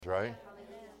right?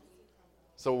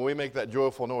 So when we make that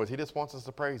joyful noise, he just wants us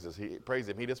to praise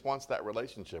him. He just wants that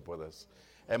relationship with us.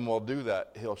 And we'll do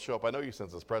that, he'll show up. I know you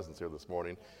sense his presence here this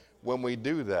morning. When we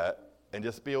do that and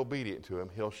just be obedient to him,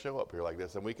 he'll show up here like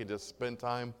this. And we can just spend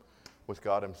time with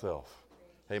God himself.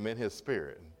 Amen. His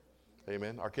Spirit.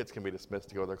 Amen. Our kids can be dismissed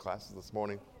to go to their classes this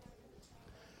morning.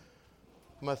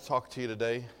 I'm going to talk to you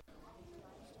today.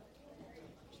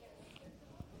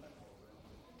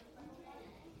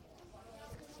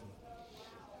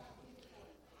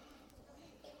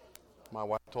 My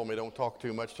wife told me don't talk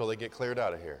too much till they get cleared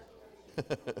out of here.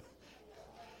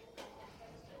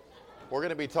 We're going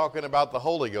to be talking about the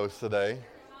Holy Ghost today.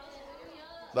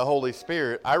 The Holy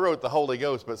Spirit. I wrote the Holy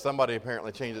Ghost, but somebody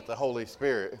apparently changed it to Holy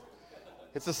Spirit.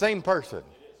 It's the same person.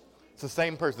 It's the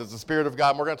same person. It's the Spirit of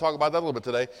God. And we're going to talk about that a little bit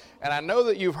today. And I know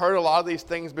that you've heard a lot of these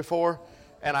things before.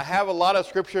 And I have a lot of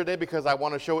scripture today because I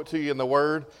want to show it to you in the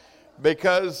Word.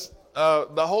 Because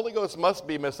the Holy Ghost must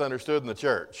be misunderstood in the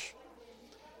church.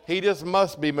 He just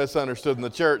must be misunderstood in the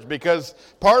church because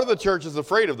part of the church is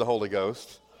afraid of the Holy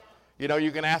Ghost. You know,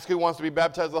 you can ask who wants to be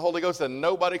baptized with the Holy Ghost and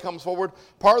nobody comes forward.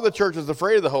 Part of the church is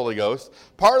afraid of the Holy Ghost.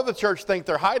 Part of the church think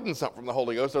they're hiding something from the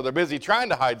Holy Ghost or they're busy trying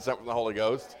to hide something from the Holy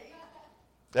Ghost.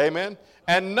 Amen.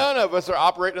 And none of us are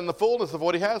operating in the fullness of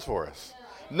what he has for us.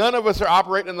 None of us are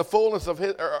operating in the fullness of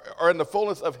his or in the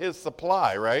fullness of his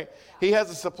supply, right? He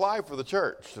has a supply for the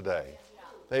church today.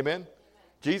 Amen.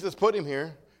 Jesus put him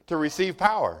here to receive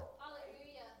power.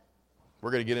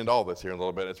 We're going to get into all this here in a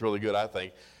little bit. It's really good, I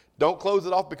think. Don't close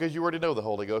it off because you already know the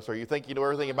Holy Ghost or you think you know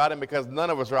everything about him because none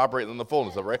of us are operating in the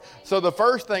fullness of it, right? So the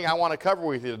first thing I want to cover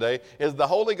with you today is the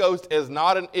Holy Ghost is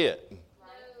not an it.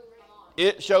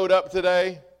 It showed up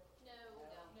today.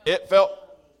 It felt,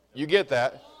 you get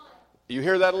that. You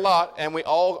hear that a lot, and we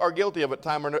all are guilty of it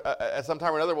at some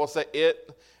time or another. We'll say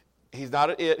it. He's not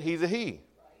an it, he's a he.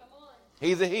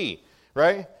 He's a he,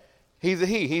 right? He's a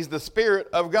he. He's the Spirit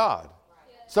of God.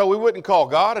 So we wouldn't call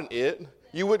God an it.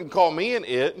 You wouldn't call me an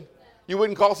it. You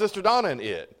wouldn't call Sister Donna an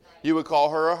it. You would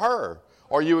call her a her.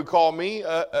 Or you would call me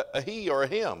a he or a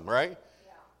him, right?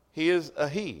 He is a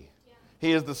he.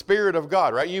 He is the Spirit of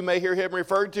God, right? You may hear him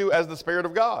referred to as the Spirit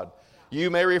of God.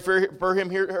 You may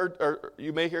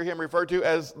you may hear him referred to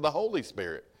as the Holy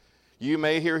Spirit. You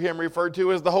may hear him referred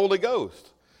to as the Holy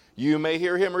Ghost. You may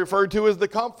hear him referred to as the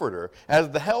Comforter, as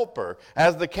the Helper,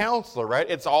 as the Counselor, right?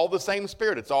 It's all the same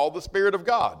Spirit. It's all the Spirit of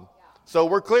God. So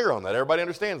we're clear on that. Everybody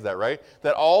understands that, right?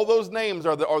 That all those names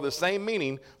are the same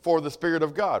meaning for the Spirit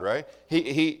of God, right?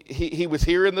 He was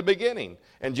here in the beginning.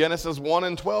 In Genesis 1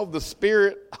 and 12, the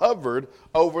Spirit hovered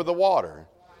over the water.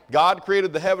 God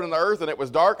created the heaven and the earth, and it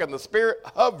was dark, and the Spirit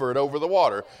hovered over the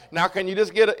water. Now, can you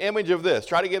just get an image of this?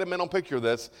 Try to get a mental picture of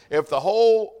this. If the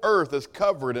whole earth is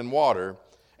covered in water,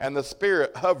 and the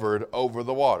Spirit hovered over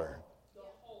the water.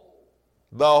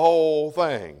 The whole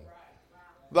thing.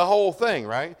 The whole thing,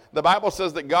 right? The Bible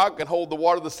says that God can hold the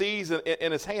water of the seas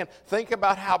in his hand. Think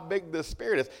about how big this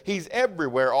Spirit is. He's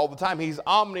everywhere all the time. He's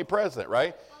omnipresent,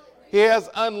 right? He has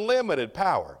unlimited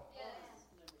power.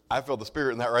 I feel the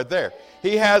Spirit in that right there.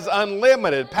 He has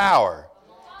unlimited power.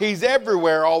 He's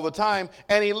everywhere all the time,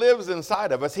 and he lives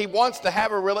inside of us. He wants to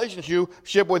have a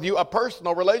relationship with you, a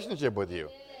personal relationship with you.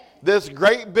 This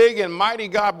great, big, and mighty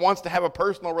God wants to have a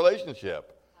personal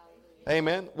relationship.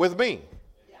 Amen. With me.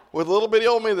 With little bitty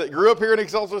old me that grew up here in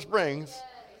Excelsior Springs,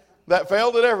 that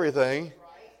failed at everything.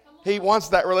 He wants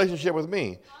that relationship with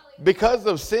me. Because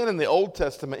of sin in the Old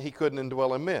Testament, he couldn't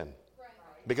indwell in men.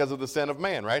 Because of the sin of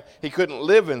man, right? He couldn't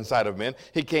live inside of men.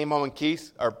 He came on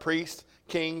priests,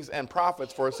 kings, and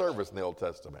prophets for a service in the Old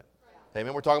Testament.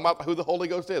 Amen. We're talking about who the Holy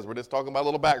Ghost is. We're just talking about a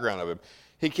little background of him.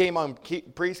 He came on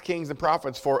priests, kings, and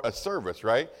prophets for a service,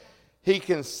 right? He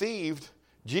conceived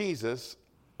Jesus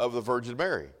of the Virgin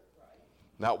Mary.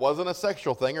 Now, it wasn't a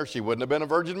sexual thing, or she wouldn't have been a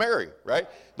Virgin Mary, right?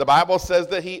 The Bible says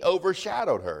that he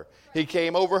overshadowed her. He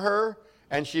came over her,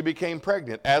 and she became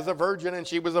pregnant as a virgin, and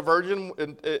she was a virgin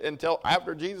until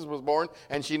after Jesus was born,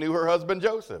 and she knew her husband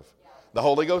Joseph. The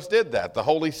Holy Ghost did that. The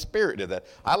Holy Spirit did that.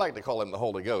 I like to call him the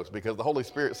Holy Ghost because the Holy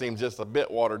Spirit seems just a bit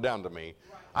watered down to me.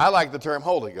 I like the term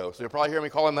Holy Ghost. You'll probably hear me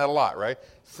call him that a lot, right?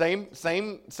 Same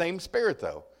Spirit,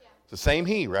 though. It's the same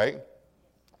he, right?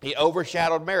 He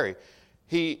overshadowed Mary.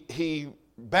 He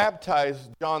baptized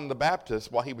John the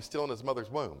Baptist while he was still in his mother's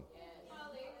womb.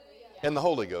 In the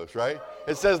Holy Ghost, right?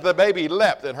 It says the baby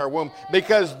leapt in her womb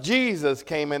because Jesus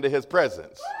came into his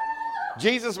presence.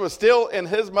 Jesus was still in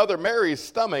his mother Mary's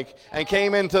stomach and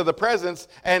came into the presence,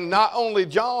 and not only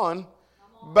John,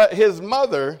 but his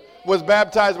mother was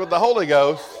baptized with the Holy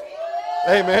Ghost.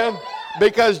 Amen.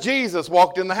 Because Jesus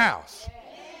walked in the house.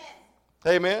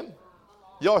 Amen.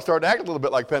 Y'all are starting to act a little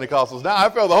bit like Pentecostals now. I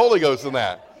feel the Holy Ghost in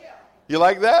that. You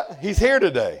like that? He's here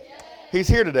today. He's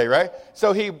here today, right?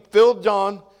 So he filled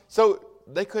John. So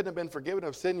they couldn't have been forgiven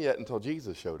of sin yet until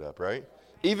Jesus showed up, right?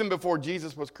 Even before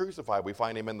Jesus was crucified, we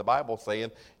find him in the Bible saying,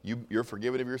 you're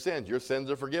forgiven of your sins. Your sins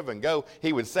are forgiven. Go.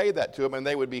 He would say that to them, and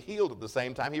they would be healed at the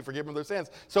same time. He forgave them their sins.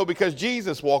 So because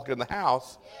Jesus walked in the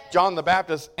house, John the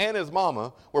Baptist and his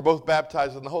mama were both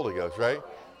baptized in the Holy Ghost, right?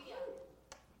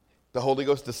 The Holy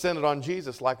Ghost descended on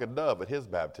Jesus like a dove at his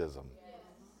baptism.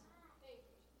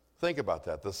 Think about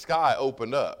that. The sky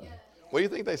opened up. What do you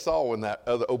think they saw when that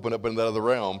opened up in that other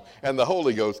realm and the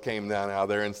Holy Ghost came down out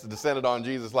there and descended on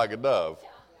Jesus like a dove?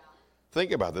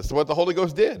 Think about this. What the Holy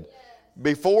Ghost did.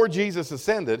 Before Jesus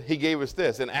ascended, he gave us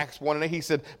this. In Acts 1:8, he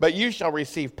said, but you shall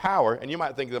receive power. And you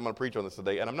might think that I'm going to preach on this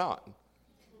today, and I'm not.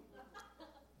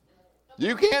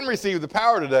 You can receive the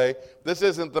power today. This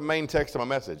isn't the main text of my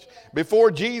message. Before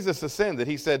Jesus ascended,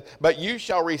 he said, but you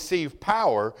shall receive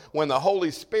power when the Holy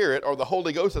Spirit or the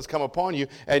Holy Ghost has come upon you,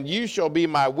 and you shall be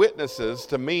my witnesses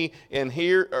to me in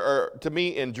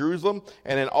Jerusalem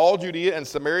and in all Judea and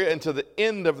Samaria and to the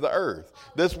end of the earth.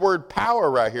 This word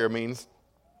power right here means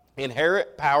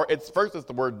inherent power. It's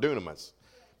the word dunamis.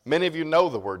 Many of you know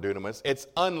the word dunamis. It's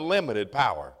unlimited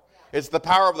power. It's the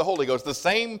power of the Holy Ghost, the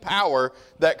same power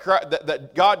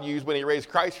that God used when he raised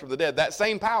Christ from the dead. That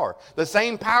same power. The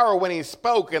same power when he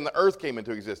spoke and the earth came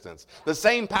into existence. The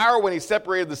same power when he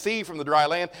separated the sea from the dry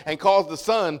land and caused the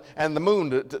sun and the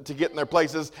moon to get in their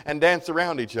places and dance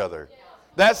around each other.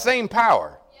 That same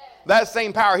power. That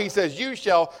same power, he says, you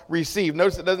shall receive.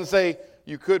 Notice it doesn't say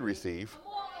you could receive.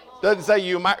 It doesn't say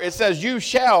you might. It says you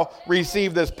shall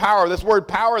receive this power. This word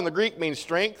power in the Greek means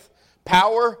strength,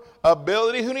 power,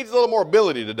 ability. Who needs a little more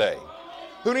ability today?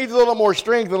 Who needs a little more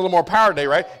strength and a little more power today,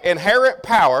 right? Inherent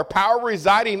power, power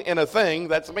residing in a thing.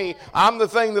 That's me. I'm the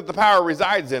thing that the power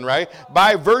resides in, right?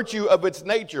 By virtue of its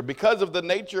nature. Because of the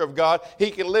nature of God,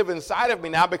 he can live inside of me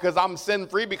now because I'm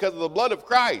sin-free because of the blood of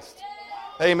Christ.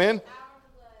 Amen.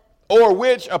 Or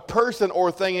which a person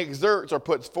or thing exerts or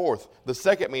puts forth. The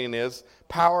second meaning is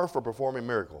power for performing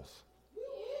miracles.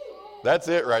 That's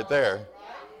it right there.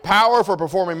 Power for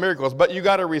performing miracles, but you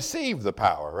got to receive the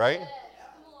power, right?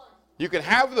 You can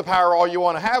have the power all you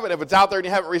want to have it. If it's out there and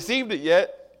you haven't received it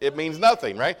yet, it means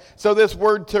nothing, right? So this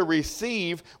word to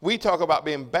receive, we talk about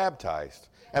being baptized.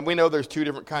 And we know there's two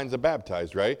different kinds of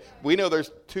baptized, right? We know there's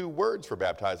two words for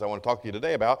baptized I want to talk to you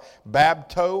today about.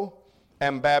 Bapto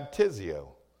and baptizio.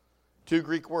 Two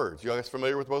Greek words. You guys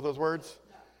familiar with both those words?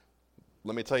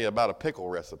 Let me tell you about a pickle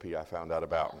recipe I found out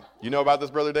about. You know about this,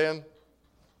 Brother Dan?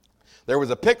 There was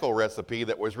a pickle recipe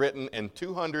that was written in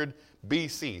 200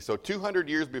 BC, so 200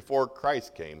 years before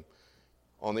Christ came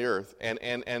on the earth,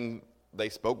 and they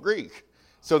spoke Greek.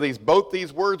 So both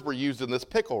these words were used in this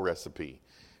pickle recipe.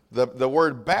 The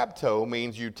word bapto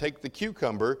means you take the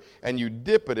cucumber and you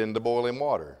dip it into boiling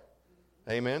water.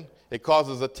 Amen? It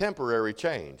causes a temporary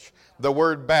change. The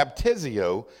word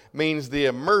baptizio means the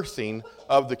immersing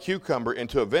of the cucumber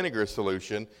into a vinegar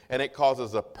solution, and it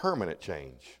causes a permanent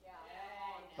change.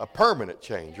 A permanent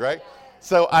change, right?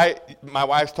 So my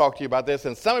wife's talked to you about this,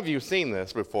 and some of you have seen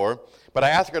this before, but I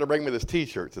asked her to bring me this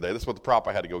t-shirt today. This is what the prop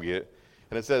I had to go get.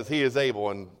 And it says, he is able,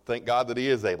 and thank God that he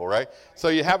is able, right? So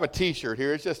you have a t-shirt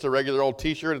here. It's just a regular old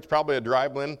t-shirt. It's probably a dry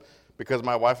blend because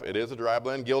my wife, it is a dry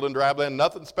blend, Gildan dry blend.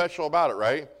 Nothing special about it,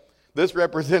 right? This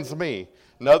represents me.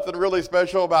 Nothing really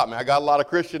special about me. I got a lot of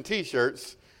Christian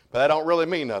t-shirts, but that don't really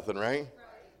mean nothing, right?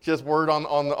 Just word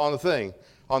on the thing,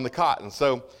 on the cotton.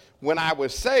 So when I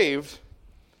was saved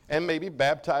and maybe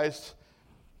baptized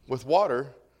with water,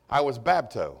 I was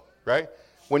bapto, right?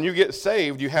 When you get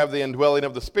saved, you have the indwelling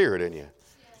of the Spirit in you.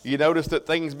 You notice that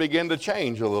things begin to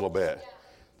change a little bit.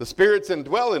 The Spirit's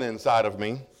indwelling inside of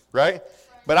me, right?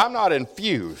 But I'm not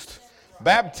infused.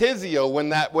 Baptizio, when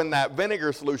that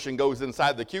vinegar solution goes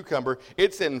inside the cucumber,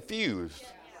 it's infused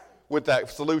with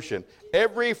that solution.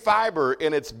 Every fiber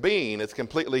in its being is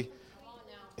completely...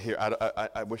 Here,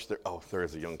 I wish there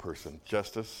is a young person.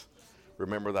 Justice,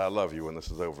 remember that I love you when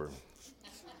this is over.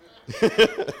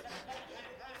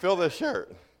 Feel this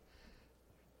shirt.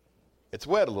 It's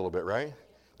wet a little bit, right?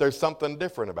 There's something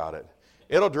different about it.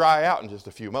 It'll dry out in just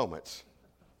a few moments,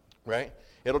 right?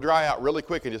 It'll dry out really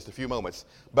quick in just a few moments.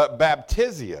 But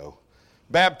baptizio,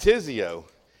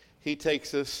 he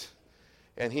takes us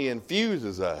and he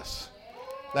infuses us.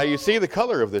 Now you see the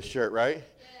color of this shirt, right?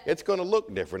 It's going to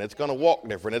look different. It's going to walk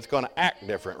different. It's going to act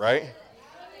different, right?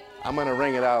 I'm going to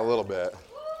wring it out a little bit.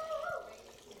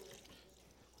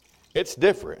 It's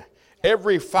different.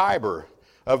 Every fiber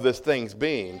of this thing's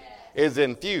being is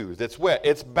infused. It's wet.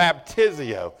 It's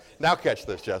baptizio. Now catch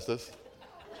this, Justice.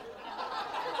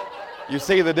 You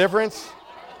see the difference?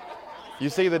 You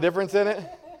see the difference in it?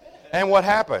 And what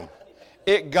happened?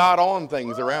 It got on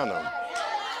things around them.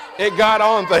 It got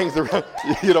on things around.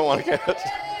 You don't want to catch.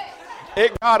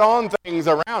 It got on things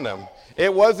around them.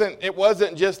 It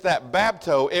wasn't just that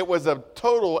bapto. It was a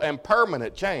total and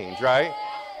permanent change, right?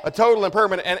 A total and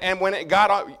permanent. And when it got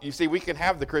on, you see, we can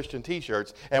have the Christian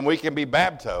T-shirts and we can be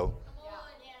bapto.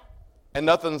 And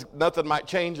nothing might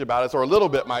change about us, or a little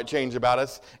bit might change about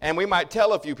us. And we might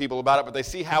tell a few people about it, but they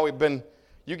see how we've been,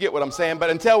 you get what I'm saying. But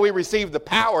until we receive the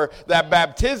power, that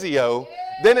baptizio,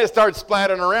 then it starts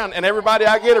splattering around. And everybody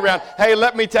I get around, hey,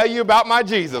 let me tell you about my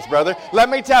Jesus, brother. Let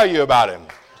me tell you about him.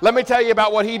 Let me tell you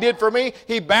about what he did for me.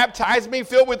 He baptized me,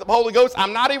 filled with the Holy Ghost.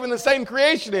 I'm not even the same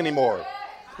creation anymore.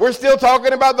 We're still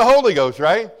talking about the Holy Ghost,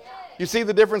 right? You see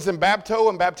the difference in bapto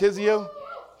and baptizio?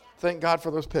 Thank God for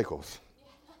those pickles.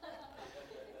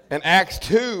 In Acts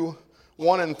 2,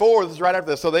 1 and 4, this is right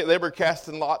after this. So they were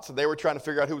casting lots, and they were trying to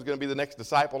figure out who was going to be the next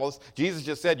disciple. Jesus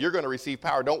just said, you're going to receive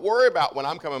power. Don't worry about when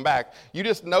I'm coming back. You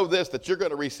just know this, that you're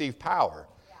going to receive power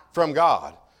from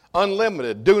God.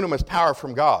 Unlimited, dunamis power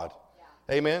from God.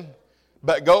 Amen?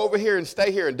 But go over here and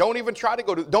stay here, and don't even try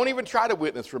to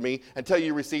witness for me until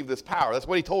you receive this power. That's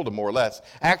what he told them, more or less.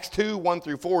 Acts 2, 1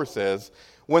 through 4 says,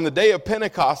 when the day of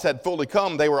Pentecost had fully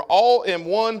come, they were all in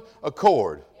one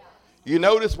accord. You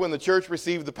notice when the church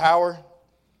received the power?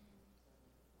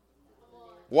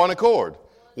 One accord.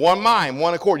 One mind,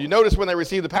 one accord. You notice when they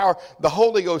received the power, the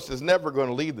Holy Ghost is never going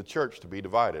to lead the church to be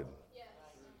divided.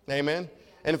 Amen?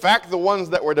 In fact, the ones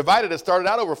that were divided, it started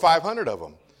out over 500 of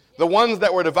them. The ones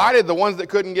that were divided, the ones that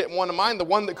couldn't get one mind, the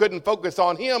one that couldn't focus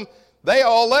on him, they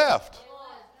all left.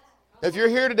 If you're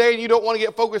here today and you don't want to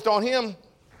get focused on him,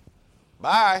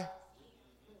 bye.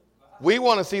 We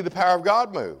want to see the power of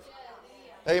God move.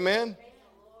 Amen.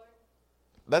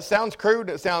 That sounds crude and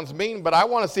it sounds mean, but I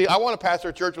want to pastor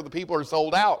a church where the people are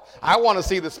sold out. I want to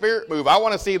see the Spirit move. I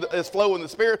want to see this flow in the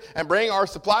Spirit and bring our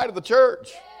supply to the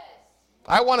church.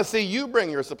 I want to see you bring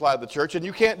your supply to the church, and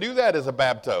you can't do that as a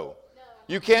bapto.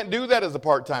 You can't do that as a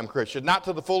part-time Christian, not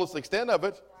to the fullest extent of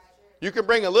it. You can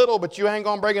bring a little, but you ain't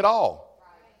going to bring it all.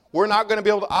 We're not going to be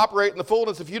able to operate in the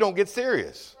fullness if you don't get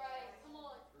serious.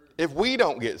 If we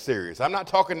don't get serious. I'm not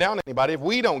talking down to anybody. If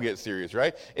we don't get serious,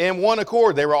 right? In one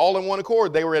accord. They were all in one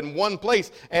accord. They were in one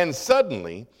place. And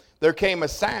suddenly, there came a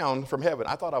sound from heaven.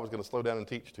 I thought I was going to slow down and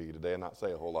teach to you today and not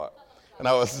say a whole lot. And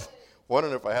I was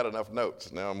wondering if I had enough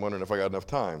notes. Now I'm wondering if I got enough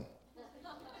time.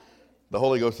 The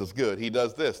Holy Ghost is good. He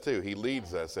does this too. He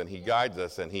leads us and he guides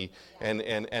us, and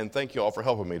thank you all for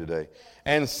helping me today.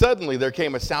 And suddenly there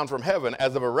came a sound from heaven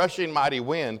as of a rushing mighty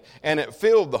wind, and it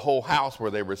filled the whole house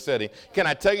where they were sitting. Can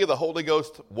I tell you the Holy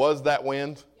Ghost was that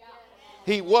wind?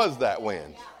 He was that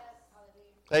wind.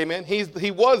 Amen.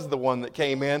 He was the one that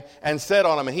came in and sat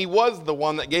on them, and he was the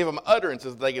one that gave them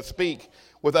utterances that they could speak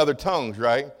with other tongues,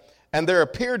 right? And there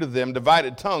appeared to them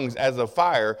divided tongues as of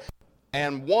fire,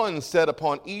 and one sat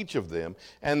upon each of them,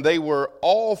 and they were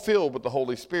all filled with the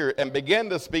Holy Spirit and began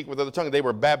to speak with other tongues. They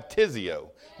were baptizio.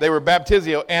 They were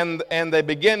baptizio, and they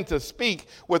began to speak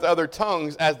with other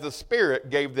tongues as the Spirit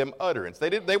gave them utterance.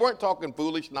 They weren't talking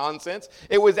foolish nonsense.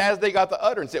 It was as they got the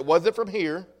utterance. It wasn't from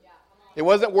here. It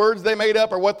wasn't words they made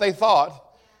up or what they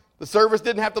thought. The service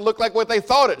didn't have to look like what they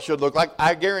thought it should look like.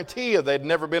 I guarantee you they'd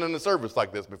never been in a service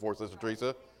like this before, Sister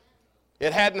Teresa.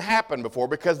 It hadn't happened before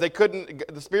because the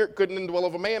Spirit couldn't indwell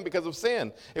of a man because of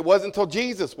sin. It wasn't until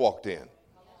Jesus walked in.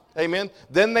 Amen.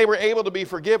 Then they were able to be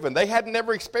forgiven. They had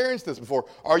never experienced this before.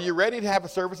 Are you ready to have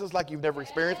services like you've never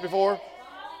experienced before?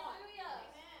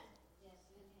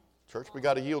 Church, we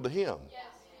got to yield to him.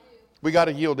 We got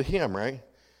to yield to him, right?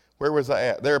 Where was I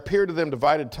at? There appeared to them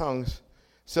divided tongues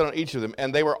set on each of them,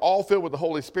 and they were all filled with the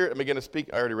Holy Spirit and began to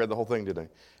speak. I already read the whole thing today.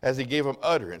 As he gave them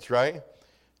utterance, right?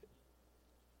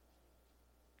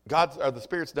 The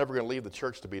Spirit's never going to lead the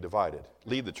church to be divided.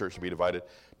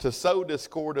 To sow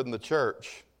discord in the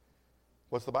church,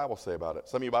 what's the Bible say about it?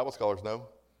 Some of you Bible scholars know.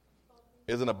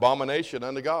 Is an abomination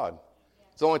unto God.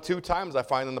 It's only 2 times I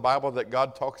find in the Bible that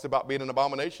God talks about being an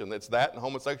abomination. It's that and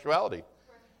homosexuality.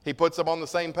 He puts them on the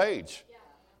same page.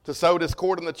 To sow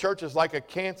discord in the church is like a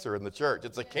cancer in the church.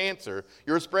 It's a cancer.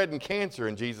 You're spreading cancer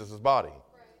in Jesus' body.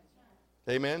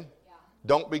 Amen?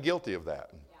 Don't be guilty of that.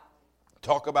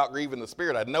 Talk about grieving the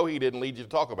Spirit. I know he didn't lead you to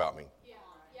talk about me.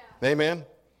 Amen?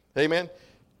 Amen?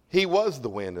 He was the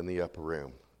wind in the upper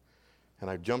room. And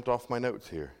I jumped off my notes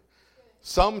here.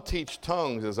 Some teach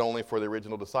tongues is only for the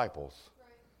original disciples.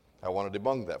 I want to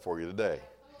debunk that for you today.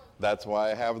 That's why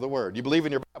I have the word. You believe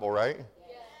in your Bible, right?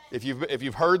 If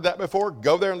you've heard that before,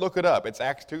 go there and look it up. It's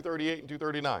Acts 2:38 and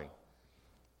 2:39.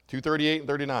 2:38 and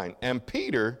 39. And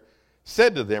Peter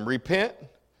said to them, repent.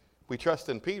 We trust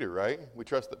in Peter, right? We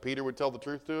trust that Peter would tell the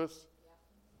truth to us.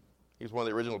 He was one of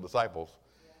the original disciples.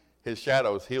 His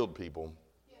shadows healed people.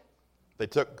 They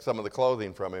took some of the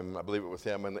clothing from him, I believe it was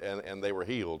him, and they were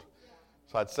healed.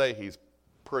 So I'd say he's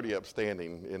pretty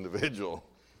upstanding individual,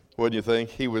 wouldn't you think?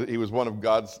 He was one of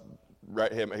God's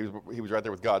right hand. He was right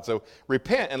there with God. So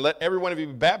repent and let every one of you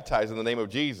be baptized in the name of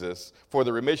Jesus for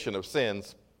the remission of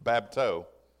sins, bapto,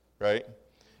 right?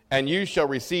 And you shall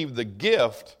receive the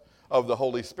gift of the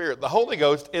Holy Spirit. The Holy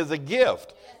Ghost is a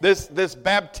gift. This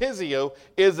baptizio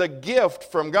is a gift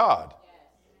from God.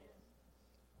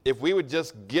 If we would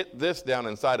just get this down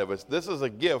inside of us, this is a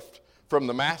gift from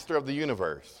the Master of the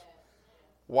universe.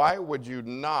 Why would you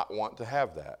not want to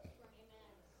have that?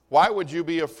 Why would you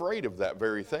be afraid of that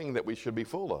very thing that we should be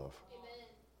full of?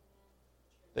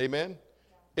 Amen?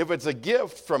 If it's a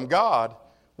gift from God,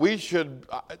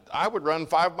 I would run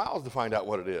 5 miles to find out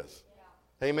what it is.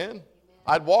 Amen?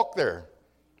 I'd walk there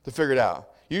to figure it out.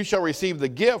 You shall receive the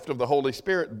gift of the Holy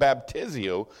Spirit,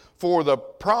 baptizio, for the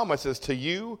promises to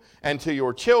you and to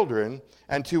your children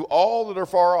and to all that are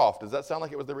far off. Does that sound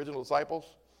like it was the original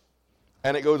disciples?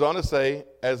 And it goes on to say,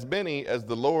 as many as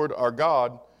the Lord our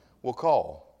God will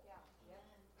call.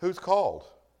 Who's called?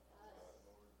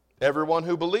 Everyone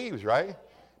who believes, right?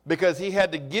 Because he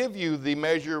had to give you the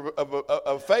measure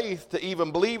of faith to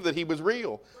even believe that he was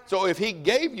real. So if he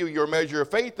gave you your measure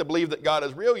of faith to believe that God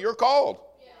is real, you're called.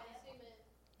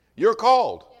 You're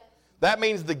called. That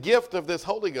means the gift of this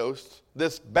Holy Ghost,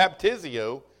 this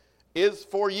baptizio, is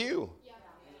for you.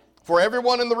 For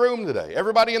everyone in the room today,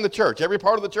 everybody in the church, every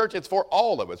part of the church, it's for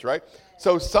all of us, right?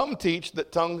 So some teach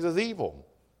that tongues is evil.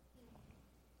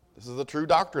 This is a true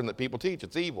doctrine that people teach.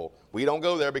 It's evil. We don't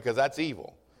go there because that's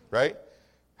evil, right?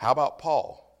 How about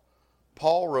Paul?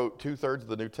 Paul wrote 2/3 of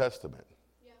the New Testament.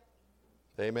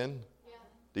 Yeah. Amen? Yeah.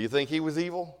 Do you think he was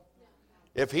evil?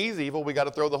 Yeah. If he's evil, we got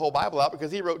to throw the whole Bible out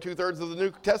because he wrote 2/3 of the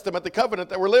New Testament, the covenant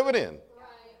that we're living in.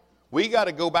 Right. We got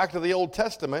to go back to the Old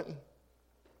Testament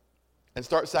and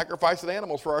start sacrificing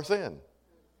animals for our sin.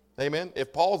 Amen?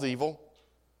 If Paul's evil,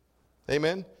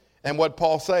 amen? And what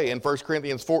Paul say in 1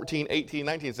 Corinthians 14, 18,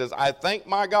 19 says, I thank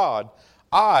my God,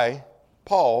 I,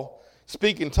 Paul,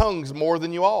 speak in tongues more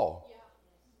than you all.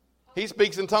 He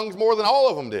speaks in tongues more than all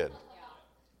of them did.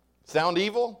 Sound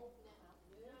evil?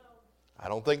 I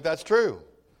don't think that's true.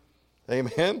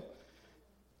 Amen?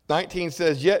 19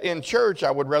 says, yet in church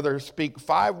I would rather speak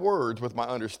 5 words with my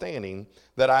understanding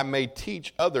that I may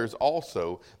teach others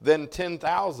also than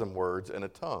 10,000 words in a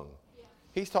tongue.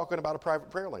 He's talking about a private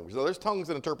prayer language. So there's tongues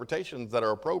and interpretations that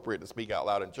are appropriate to speak out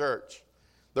loud in church.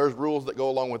 There's rules that go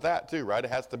along with that too, right? It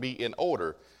has to be in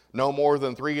order. No more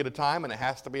than 3 at a time, and it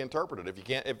has to be interpreted.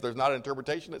 If there's not an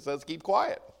interpretation, it says keep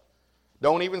quiet.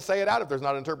 Don't even say it out if there's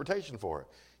not an interpretation for it.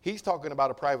 He's talking about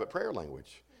a private prayer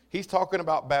language. He's talking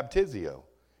about baptizio.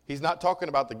 He's not talking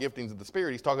about the giftings of the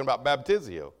Spirit. He's talking about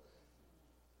baptizio.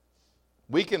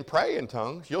 We can pray in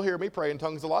tongues. You'll hear me pray in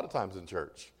tongues a lot of times in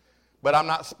church. But I'm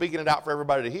not speaking it out for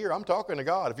everybody to hear. I'm talking to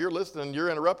God. If you're listening, you're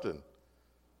interrupting.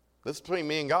 This is between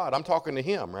me and God. I'm talking to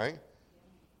him, right?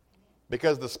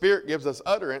 Because the Spirit gives us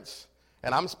utterance,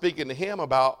 and I'm speaking to him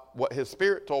about what his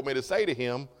Spirit told me to say to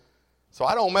him, so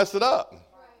I don't mess it up.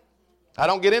 I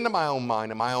don't get into my own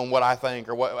mind and my own what I think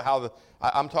or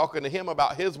I'm talking to him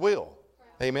about his will.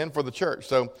 Amen, for the church.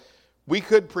 So we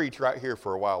could preach right here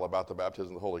for a while about the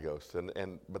baptism of the Holy Ghost,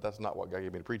 but that's not what God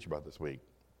gave me to preach about this week.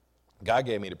 God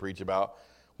gave me to preach about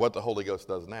what the Holy Ghost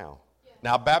does now. Yeah.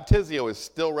 Now, baptizio is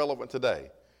still relevant today.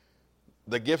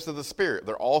 The gifts of the Spirit,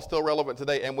 they're all still relevant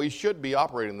today, and we should be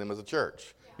operating them as a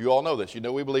church. Yeah. You all know this. You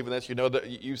know we believe in this. You know that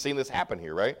you've seen this happen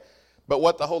here, right? But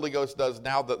what the Holy Ghost does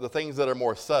now, the things that are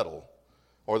more subtle,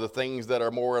 or the things that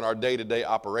are more in our day-to-day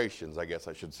operations, I guess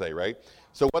I should say, right?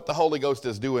 So what the Holy Ghost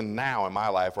is doing now in my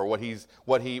life, or what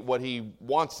he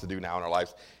wants to do now in our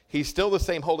lives, he's still the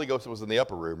same Holy Ghost that was in the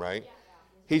upper room, right? Yeah.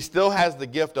 He still has the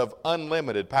gift of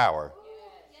unlimited power.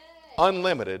 Yes.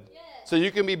 Unlimited. Yes. So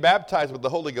you can be baptized with the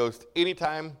Holy Ghost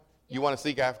anytime you want to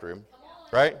seek after him.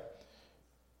 Right?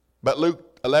 But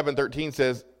Luke 11:13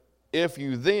 says, if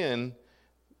you then,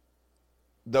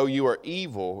 though you are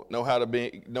evil, know how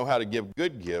to give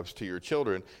good gifts to your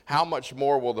children, how much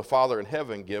more will the Father in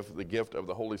heaven give the gift of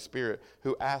the Holy Spirit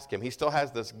who ask him? He still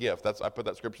has this gift. I put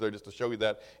that scripture there just to show you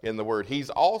that in the Word. He's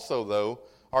also, though,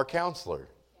 our counselor.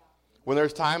 When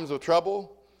there's times of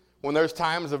trouble, when there's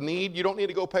times of need, you don't need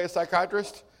to go pay a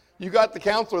psychiatrist. You got the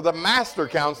counselor, the master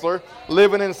counselor,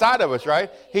 living inside of us,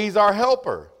 right? He's our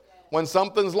helper. When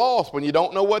something's lost, when you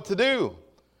don't know what to do,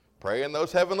 pray in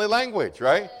those heavenly language,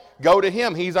 right? Go to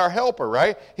him. He's our helper,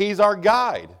 right? He's our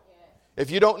guide.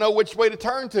 If you don't know which way to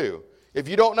turn to, If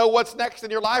you don't know what's next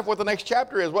in your life, what the next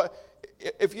chapter is,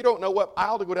 if you don't know what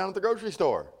aisle to go down at the grocery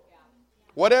store,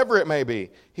 whatever it may be,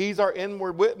 he's our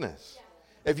inward witness.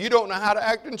 If you don't know how to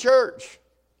act in church,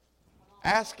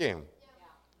 ask him.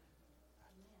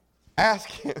 Ask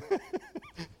him.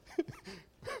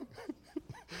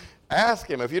 Ask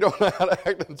him. If you don't know how to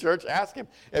act in church, ask him.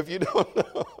 If you don't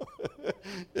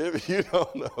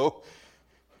know,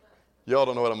 y'all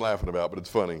don't know what I'm laughing about, but it's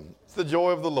funny. It's the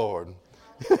joy of the Lord.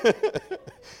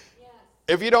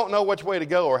 If you don't know which way to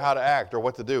go or how to act or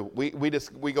what to do,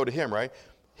 we go to him, right?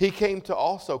 He came to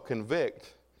also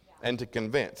convict and to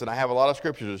convince. And I have a lot of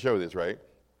scriptures to show this, right?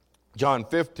 John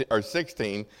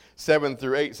 16, 7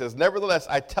 through 8 says, "Nevertheless,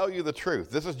 I tell you the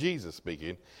truth." This is Jesus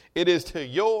speaking. "It is to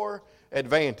your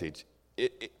advantage.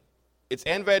 It's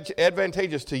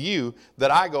advantageous to you that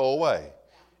I go away.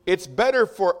 It's better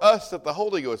for us that the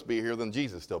Holy Ghost be here than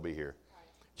Jesus still be here."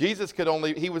 Jesus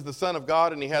he was the Son of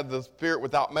God and he had the Spirit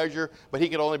without measure, but he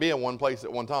could only be in one place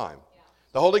at one time.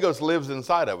 The Holy Ghost lives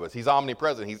inside of us. He's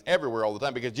omnipresent. He's everywhere all the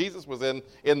time because Jesus was in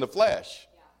the flesh,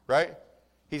 right?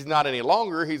 He's not any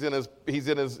longer. He's in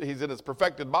his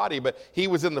perfected body, but he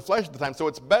was in the flesh at the time. So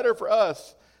it's better for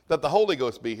us that the Holy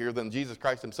Ghost be here than Jesus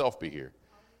Christ himself be here.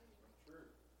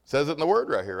 Says it in the Word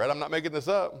right here, right? I'm not making this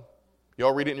up.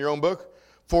 Y'all read it in your own book.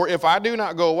 "For if I do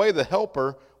not go away, the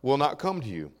Helper will not come to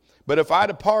you. But if I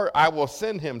depart, I will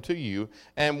send him to you.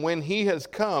 And when he has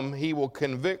come, he will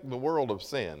convict the world of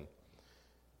sin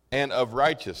and of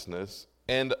righteousness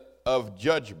and of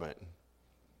judgment."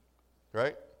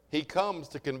 Right? He comes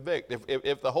to convict.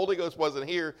 If the Holy Ghost wasn't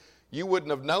here, you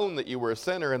wouldn't have known that you were a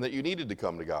sinner and that you needed to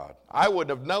come to God. I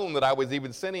wouldn't have known that I was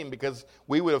even sinning because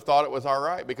we would have thought it was all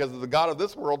right because the God of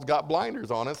this world's got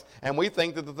blinders on us and we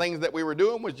think that the things that we were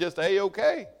doing was just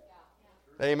A-okay.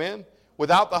 Yeah. Amen?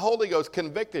 Without the Holy Ghost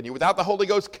convicting you, without the Holy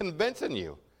Ghost convincing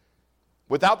you,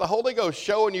 without the Holy Ghost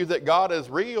showing you that God is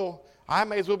real, I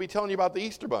may as well be telling you about the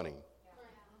Easter Bunny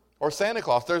or Santa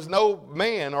Claus. There's no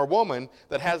man or woman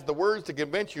that has the words to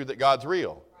convince you that God's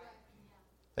real.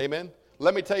 Amen?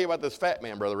 Let me tell you about this fat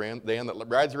man, Brother Dan, that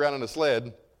rides around in a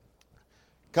sled,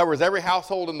 covers every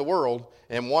household in the world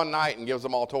in one night and gives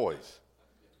them all toys.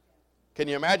 Can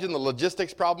you imagine the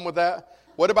logistics problem with that?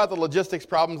 What about the logistics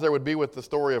problems there would be with the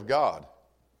story of God?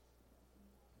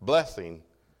 Blessing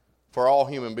for all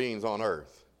human beings on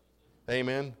earth.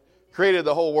 Amen? Created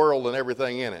the whole world and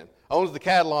everything in it. Owns the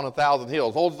cattle on 1,000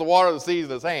 hills. Holds the water of the seas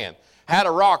in his hand. Had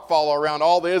a rock fall around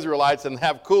all the Israelites and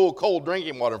have cool, cold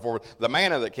drinking water for it. The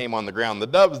manna that came on the ground. The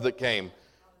doves that came.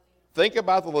 Think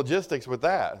about the logistics with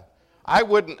that. I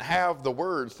wouldn't have the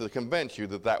words to convince you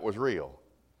that that was real.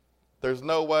 There's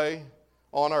no way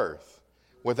on earth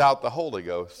without the Holy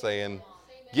Ghost saying,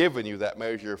 giving you that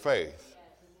measure of faith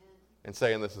and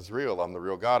saying this is real, I'm the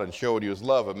real God, and showing you his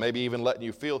love and maybe even letting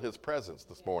you feel his presence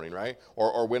this morning, right?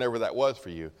 Or whenever that was for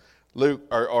you.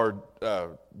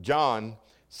 John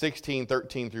 16,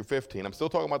 13 through 15. I'm still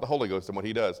talking about the Holy Ghost and what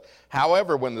he does.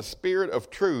 "However, when the Spirit of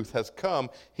truth has come,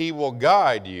 he will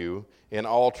guide you in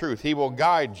all truth." He will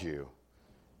guide you.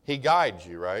 He guides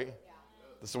you, right? Yeah.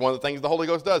 This is one of the things the Holy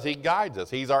Ghost does. He guides us.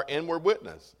 He's our inward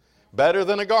witness. Better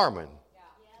than a Garmin.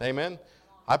 Yeah. Amen?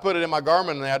 I put it in my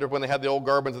Garmin when they had the old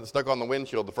Garmins that stuck on the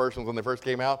windshield, the first ones when they first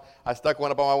came out. I stuck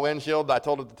one up on my windshield. I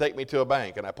told it to take me to a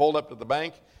bank. And I pulled up to the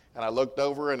bank, and I looked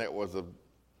over, and it was a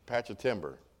patch of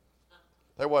timber.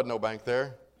 There wasn't no bank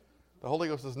there. The Holy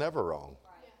Ghost is never wrong.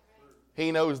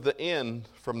 He knows the end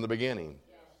from the beginning.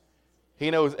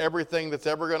 He knows everything that's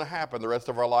ever going to happen the rest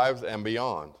of our lives and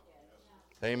beyond.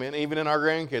 Amen. Even in our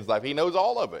grandkids' life. He knows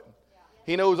all of it.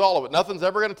 He knows all of it. Nothing's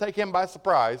ever going to take him by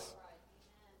surprise.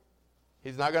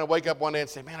 He's not going to wake up one day and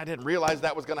say, man, I didn't realize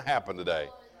that was going to happen today.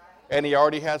 And he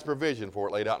already has provision for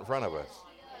it laid out in front of us.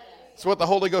 That's what the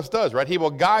Holy Ghost does, right? He will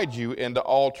guide you into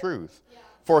all truth.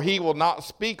 For he will not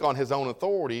speak on his own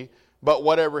authority, but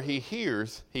whatever he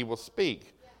hears, he will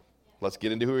speak. Let's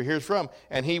get into who he hears from.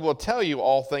 And he will tell you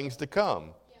all things to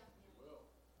come.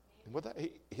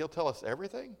 He'll tell us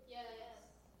everything?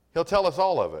 He'll tell us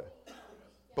all of it.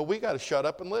 But we got to shut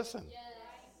up and listen.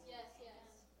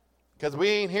 Because we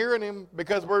ain't hearing him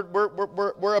because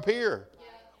we're up here.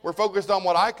 We're focused on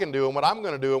what I can do and what I'm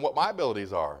going to do and what my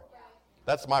abilities are.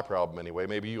 That's my problem anyway.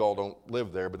 Maybe you all don't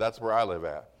live there, but that's where I live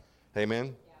at.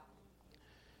 Amen?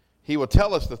 He will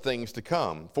tell us the things to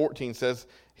come. 14 says,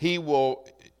 He will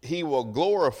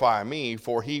glorify me,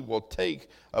 for he will take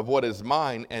of what is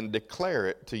mine and declare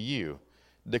it to you.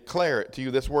 Declare it to you.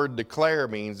 This word declare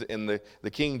means, in the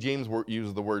King James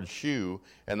uses the word shew,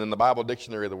 and then the Bible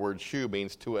dictionary, the word shew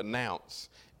means to announce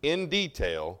in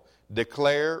detail,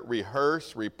 declare,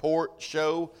 rehearse, report,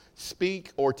 show,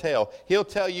 speak, or tell. He'll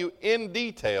tell you in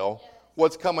detail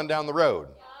what's coming down the road.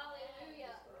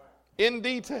 In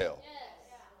detail.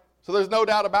 So there's no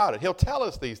doubt about it. He'll tell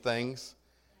us these things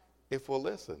if we'll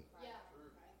listen.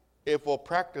 If we'll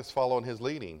practice following his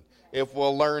leading. If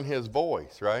we'll learn his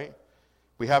voice, right?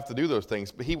 We have to do those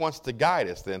things. But he wants to guide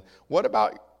us then. What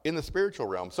about in the spiritual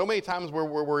realm? So many times we're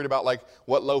worried about, like,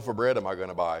 what loaf of bread am I going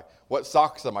to buy? What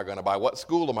socks am I going to buy? What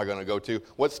school am I going to go to?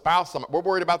 What spouse am I? We're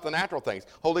worried about the natural things.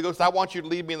 Holy Ghost, I want you to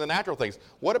lead me in the natural things.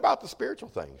 What about the spiritual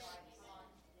things?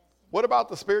 What about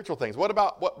the spiritual things? What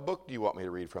book do you want me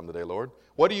to read from today, Lord?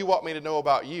 What do you want me to know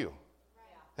about you?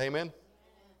 Amen.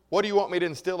 What do you want me to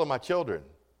instill in my children?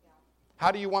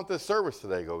 How do you want this service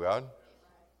today, go God?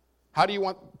 How do you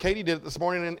want, Katie did it this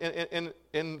morning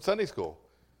in Sunday school.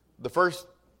 The first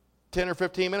 10 or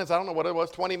 15 minutes, I don't know what it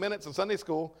was, 20 minutes in Sunday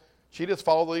school, she just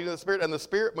followed the leading of the Spirit, and the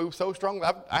Spirit moved so strongly.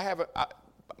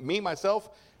 Myself,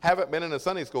 haven't been in a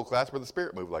Sunday school class where the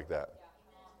Spirit moved like that.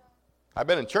 I've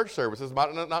been in church services,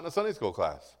 but not in a Sunday school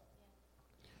class.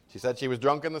 She said she was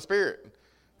drunk in the Spirit.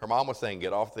 Her mom was saying,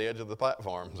 get off the edge of the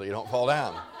platform so you don't fall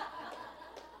down.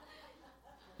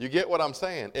 You get what I'm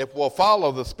saying? If we'll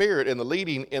follow the Spirit in the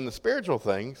leading in the spiritual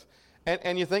things,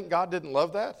 and you think God didn't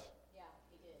love that?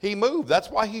 Yeah, he moved. That's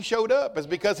why he showed up, is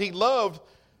because he loved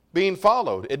being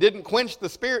followed. It didn't quench the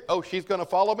Spirit. Oh, she's going to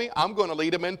follow me? I'm going to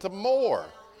lead him into more.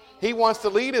 He wants to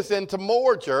lead us into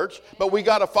more, church, but we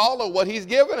got to follow what he's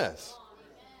given us.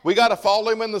 We got to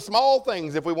follow him in the small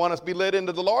things if we want us to be led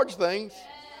into the large things.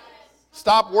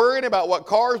 Stop worrying about what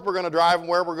cars we're going to drive and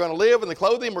where we're going to live and the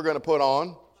clothing we're going to put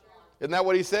on. Isn't that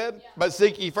what he said? But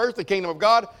seek ye first the kingdom of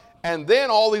God, and then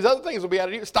all these other things will be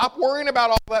added to you. Stop worrying about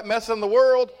all that mess in the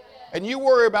world, and you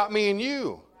worry about me and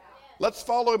you. Let's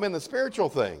follow him in the spiritual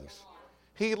things.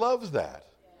 He loves that.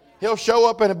 He'll show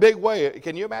up in a big way.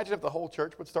 Can you imagine if the whole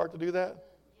church would start to do that?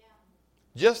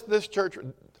 Just this church.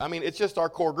 I mean, it's just our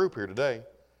core group here today.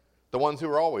 The ones who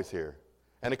are always here.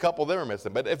 And a couple of them are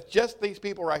missing. But if just these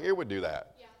people right here would do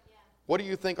that, what do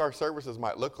you think our services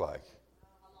might look like?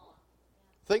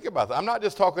 Think about that. I'm not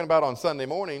just talking about on Sunday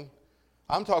morning.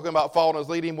 I'm talking about following his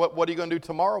leading. What are you going to do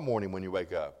tomorrow morning when you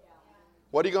wake up?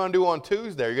 What are you going to do on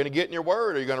Tuesday? Are you going to get in your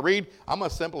word? Are you going to read? I'm going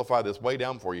to simplify this way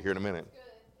down for you here in a minute.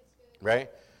 Right?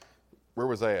 Where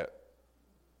was I at?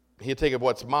 He'll take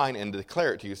what's mine and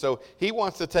declare it to you. So he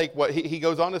wants to take what he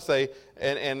goes on to say,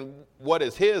 and what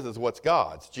is his is what's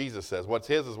God's. Jesus says, what's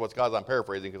his is what's God's. I'm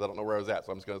paraphrasing because I don't know where I was at,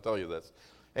 so I'm just going to tell you this.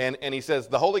 And he says,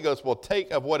 the Holy Ghost will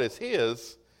take of what is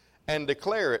his and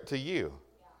declare it to you.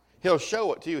 He'll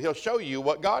show it to you. He'll show you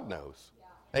what God knows.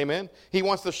 Amen? He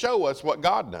wants to show us what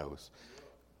God knows.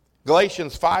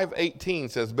 Galatians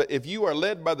 5:18 says, but if you are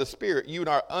led by the Spirit, you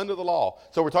are under the law.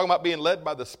 So we're talking about being led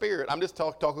by the Spirit. I'm just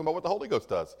talking about what the Holy Ghost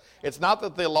does. It's not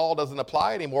that the law doesn't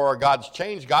apply anymore or God's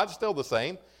changed. God's still the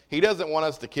same. He doesn't want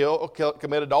us to kill,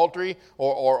 commit adultery,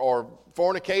 or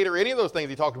fornicate, or any of those things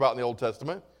he talked about in the Old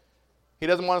Testament. He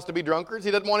doesn't want us to be drunkards.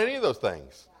 He doesn't want any of those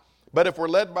things. But if we're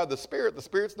led by the Spirit's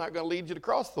not going to lead you to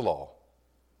cross the law.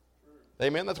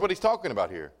 Amen? That's what he's talking about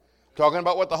here. Talking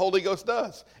about what the Holy Ghost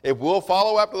does. If we'll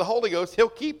follow after the Holy Ghost, he'll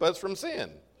keep us from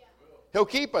sin. He'll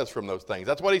keep us from those things.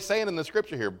 That's what he's saying in the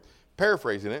scripture here,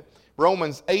 paraphrasing it.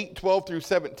 Romans 8:12 through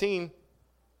 17.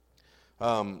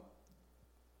 12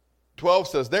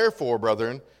 says, therefore,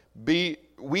 brethren,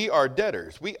 we are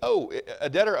debtors. A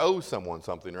debtor owes someone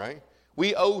something, right?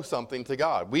 We owe something to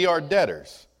God. We are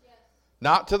debtors.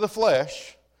 Not to the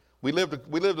flesh. We lived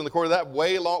in the court of that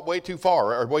way too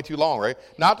far, or way too long, right?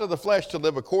 Not to the flesh to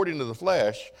live according to the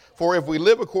flesh. For if we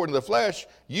live according to the flesh,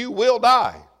 you will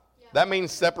die. Yeah. That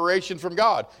means separation from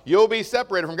God. You'll be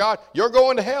separated from God. You're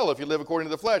going to hell if you live according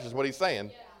to the flesh, is what he's saying.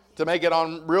 Yeah. To make it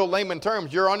on real layman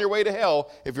terms, you're on your way to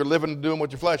hell if you're living and doing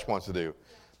what your flesh wants to do. Yeah.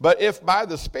 But if by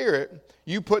the Spirit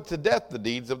you put to death the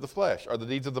deeds of the flesh, or the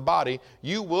deeds of the body,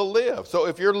 you will live. So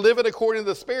if you're living according to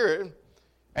the Spirit,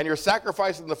 and you're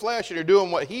sacrificing the flesh, and you're doing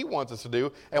what he wants us to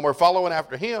do, and we're following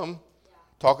after him,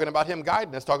 talking about him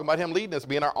guiding us, talking about him leading us,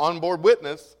 being our onboard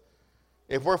witness.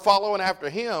 If we're following after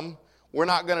him, we're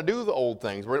not going to do the old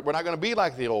things. We're not going to be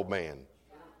like the old man.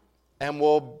 And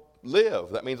we'll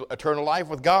live. That means eternal life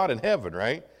with God in heaven,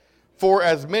 right? For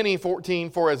as many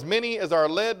as are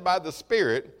led by the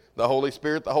Spirit, the Holy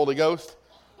Spirit, the Holy Ghost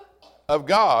of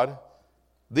God,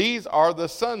 these are the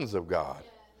sons of God.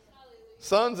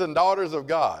 Sons and daughters of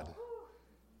God.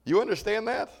 You understand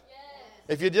that? Yes.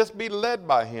 If you just be led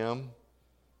by him,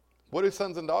 what do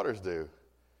sons and daughters do?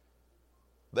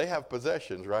 They have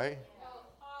possessions, right?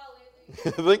 Oh,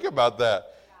 think about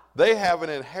that. They have an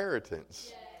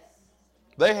inheritance. Yes.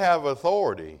 They have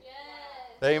authority.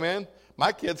 Yes. Amen?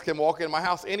 My kids can walk in my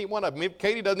house, any one of them.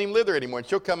 Katie doesn't even live there anymore. And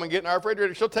she'll come and get in our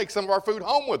refrigerator. She'll take some of our food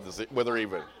home with her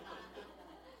even.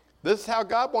 This is how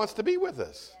God wants to be with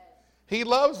us. He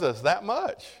loves us that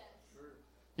much.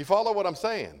 You follow what I'm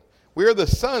saying? We are the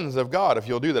sons of God if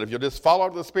you'll do that, if you'll just follow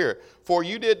after the Spirit. For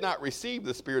you did not receive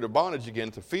the spirit of bondage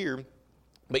again to fear,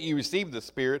 but you received the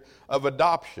spirit of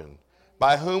adoption,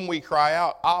 by whom we cry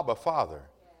out, Abba, Father.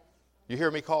 You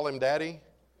hear me call him Daddy?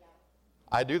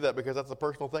 I do that because that's a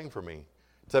personal thing for me.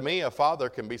 To me, a father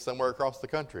can be somewhere across the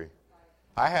country.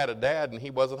 I had a dad, and he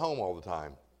wasn't home all the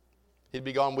time. He'd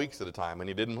be gone weeks at a time, and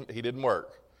he didn't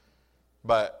work.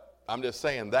 But I'm just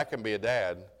saying, that can be a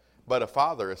dad. But a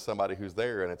father is somebody who's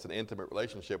there, and it's an intimate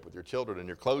relationship with your children, and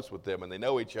you're close with them, and they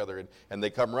know each other, and they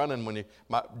come running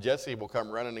Jesse will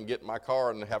come running and get in my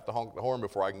car and have to honk the horn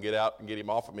before I can get out and get him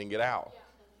off of me and get out.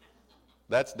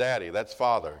 That's daddy. That's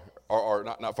father. Or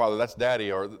not father, that's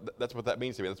daddy, or that's what that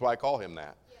means to me. That's why I call him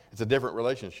that. It's a different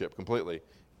relationship completely.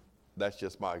 That's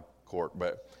just my quirk.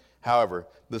 But however,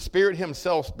 the Spirit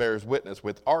himself bears witness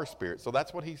with our spirit. So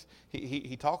that's what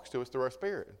he talks to us through our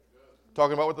spirit.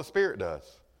 Talking about what the Spirit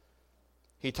does.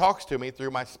 He talks to me through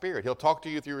my spirit. He'll talk to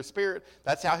you through his spirit.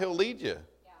 That's how he'll lead you.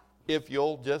 If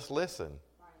you'll just listen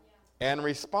and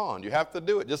respond. You have to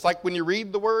do it. Just like when you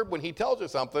read the word, when he tells you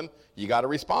something, you got to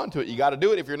respond to it. You got to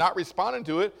do it. If you're not responding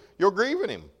to it, you're grieving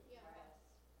him.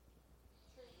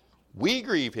 We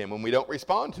grieve him when we don't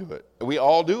respond to it. We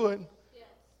all do it.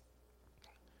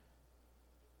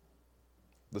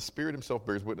 The Spirit himself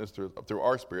bears witness through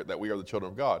our spirit that we are the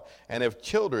children of God. And if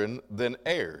children, then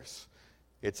heirs.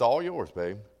 It's all yours,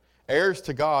 babe. Heirs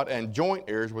to God and joint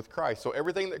heirs with Christ. So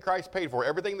everything that Christ paid for,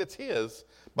 everything that's his,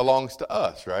 belongs to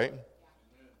us, right?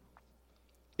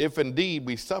 If indeed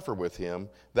we suffer with him,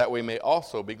 that we may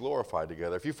also be glorified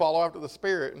together. If you follow after the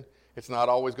Spirit, it's not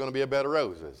always going to be a bed of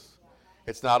roses.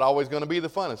 It's not always going to be the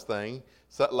funnest thing.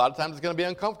 So a lot of times it's going to be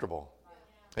uncomfortable.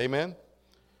 Amen?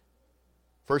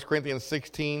 1 Corinthians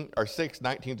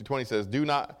 6:19-20 says, Do you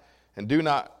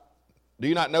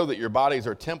not know that your bodies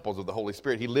are temples of the Holy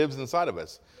Spirit? He lives inside of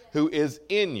us, who is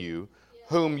in you,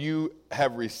 whom you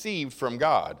have received from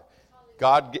God.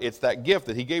 God, it's that gift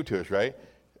that he gave to us, right?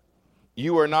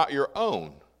 You are not your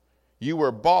own. You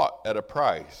were bought at a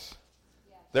price.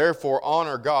 Therefore,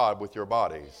 honor God with your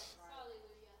bodies.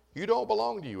 You don't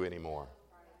belong to you anymore.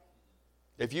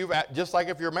 Just like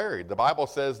if you're married, the Bible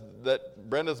says that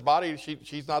Brenda's body,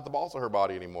 she's not the boss of her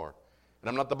body anymore. And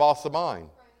I'm not the boss of mine.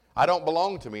 I don't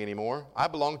belong to me anymore. I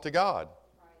belong to God.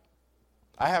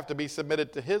 I have to be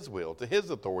submitted to his will, to his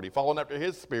authority, following after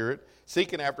his spirit,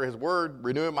 seeking after his word,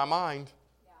 renewing my mind.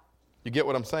 You get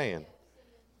what I'm saying?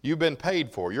 You've been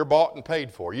paid for. You're bought and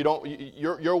paid for.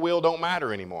 Your will don't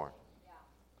matter anymore.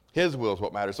 His will is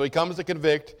what matters. So he comes to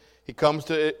convict. He comes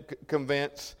to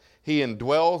convince. He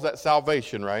indwells that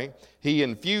salvation, right? He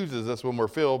infuses us when we're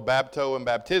filled, bapto and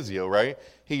baptizio, right?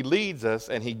 He leads us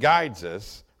and he guides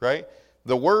us, right?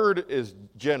 The word is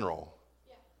general.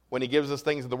 When he gives us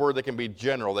things in the word, they can be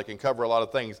general. They can cover a lot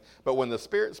of things. But when the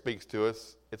Spirit speaks to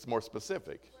us, it's more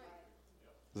specific.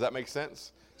 Does that make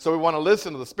sense? So we want to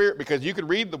listen to the Spirit, because you could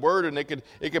read the word and it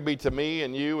could be to me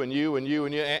and you and you and you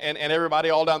and you and everybody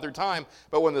all down through time.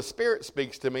 But when the Spirit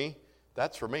speaks to me,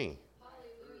 that's for me.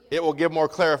 It will give more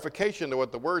clarification to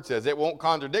what the word says. It won't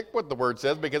contradict what the word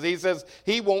says, because he says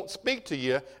he won't speak to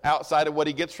you outside of what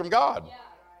he gets from God.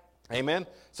 Amen?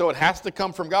 So it has to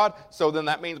come from God. So then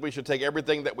that means we should take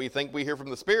everything that we think we hear from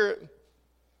the Spirit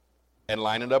and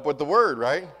line it up with the Word,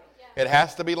 right? It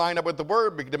has to be lined up with the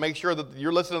Word to make sure that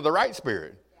you're listening to the right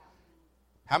Spirit.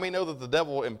 How many know that the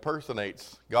devil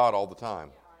impersonates God all the time?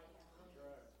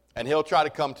 And he'll try to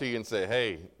come to you and say,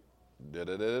 hey,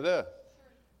 da-da-da-da-da.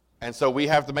 And so we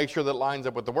have to make sure that it lines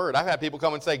up with the Word. I've had people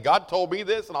come and say, God told me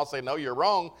this, and I'll say, no, you're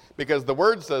wrong, because the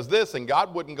Word says this, and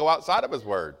God wouldn't go outside of his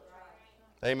Word.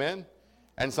 Amen?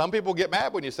 And some people get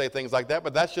mad when you say things like that,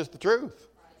 but that's just the truth.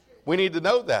 We need to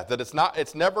know that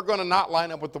it's never going to not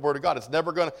line up with the Word of God.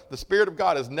 The Spirit of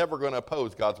God is never going to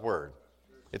oppose God's Word.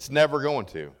 It's never going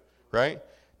to, right?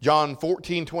 John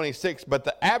 14:26, but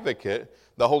the advocate,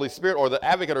 the Holy Spirit, or the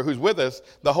advocate, or who's with us,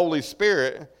 the Holy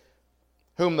Spirit,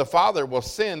 whom the Father will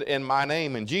send in my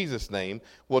name, in Jesus' name,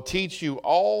 will teach you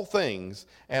all things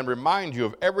and remind you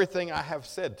of everything I have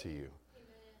said to you.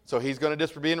 So he's going to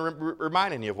just be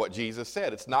reminding you of what Jesus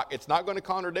said. It's not going to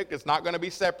contradict. It's not going to be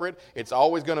separate. It's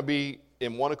always going to be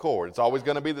in one accord. It's always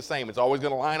going to be the same. It's always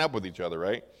going to line up with each other,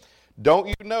 right? Don't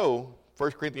you know,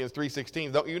 1 Corinthians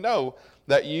 3:16, don't you know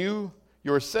that you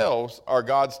yourselves are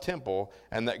God's temple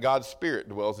and that God's Spirit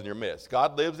dwells in your midst?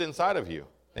 God lives inside of you.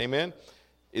 Amen?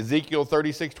 Ezekiel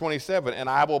 36:27, and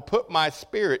I will put my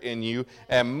spirit in you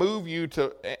and move you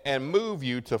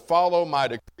to follow my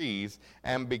decrees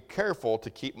and be careful to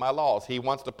keep my laws. He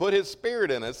wants to put his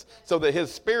spirit in us so that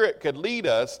his spirit could lead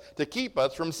us to keep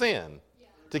us from sin,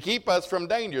 to keep us from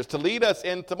dangers, to lead us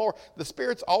into more. The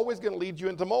Spirit's always going to lead you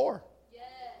into more.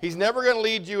 He's never going to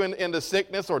lead you into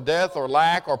sickness or death or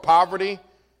lack or poverty.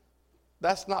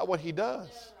 That's not what he does.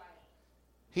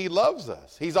 He loves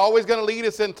us. He's always going to lead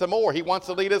us into more. He wants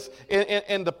to lead us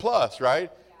into plus,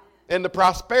 right? Into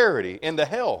prosperity, into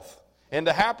health,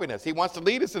 into happiness. He wants to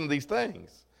lead us into these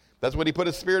things. That's what he put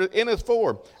his Spirit in us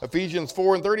for. Ephesians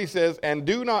 4:30 says, and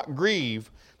do not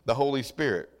grieve the Holy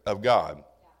Spirit of God,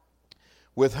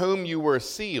 with whom you were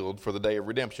sealed for the day of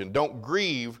redemption. Don't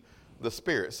grieve the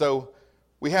Spirit. So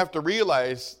we have to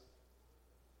realize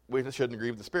we shouldn't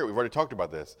grieve the Spirit. We've already talked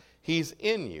about this. He's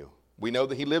in you. We know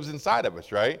that he lives inside of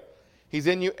us, right? He's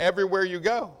in you everywhere you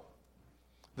go.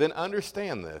 Then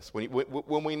understand this.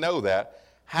 When we know that,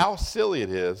 how silly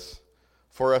it is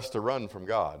for us to run from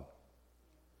God.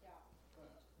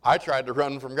 I tried to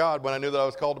run from God when I knew that I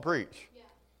was called to preach.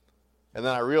 And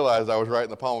then I realized I was right in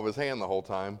the palm of his hand the whole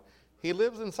time. He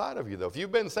lives inside of you, though. If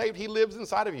you've been saved, he lives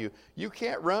inside of you. You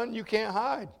can't run. You can't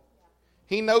hide.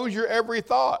 He knows your every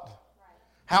thought.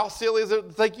 How silly is it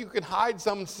to think you can hide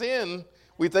some sin?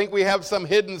 We think we have some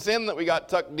hidden sin that we got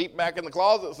tucked deep back in the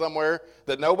closet somewhere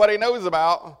that nobody knows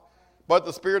about, but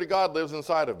the Spirit of God lives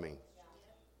inside of me.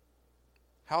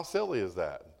 How silly is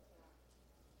that?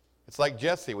 It's like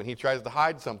Jesse when he tries to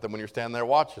hide something when you're standing there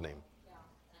watching him.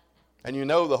 And you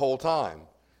know the whole time.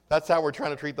 That's how we're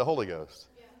trying to treat the Holy Ghost.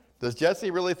 Does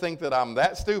Jesse really think that I'm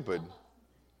that stupid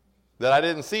that I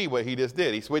didn't see what he just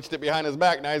did? He switched it behind his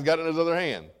back, now he's got it in his other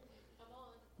hand.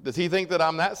 Does he think that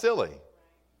I'm that silly?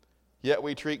 Yet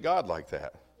we treat God like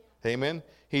that. Amen.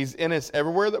 He's in us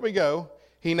everywhere that we go.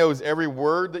 He knows every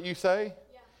word that you say.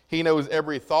 He knows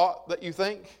every thought that you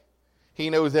think. He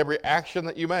knows every action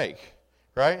that you make.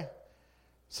 Right?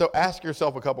 So ask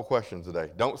yourself a couple questions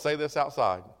today. Don't say this out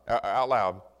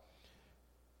loud.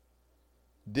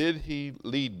 Did he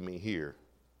lead me here?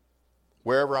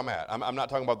 Wherever I'm at. I'm not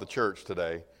talking about the church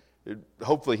today.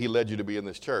 Hopefully he led you to be in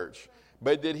this church.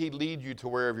 But did he lead you to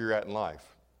wherever you're at in life?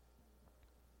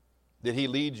 Did he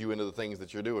lead you into the things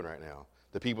that you're doing right now?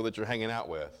 The people that you're hanging out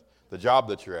with? The job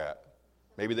that you're at?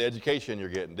 Maybe the education you're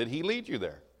getting? Did he lead you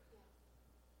there?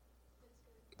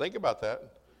 Think about that.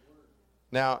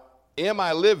 Now, am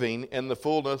I living in the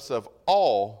fullness of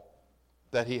all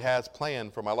that he has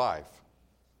planned for my life?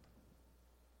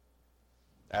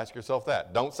 Ask yourself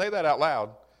that. Don't say that out loud.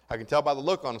 I can tell by the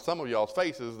look on some of y'all's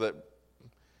faces that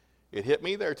it hit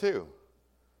me there too.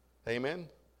 Amen?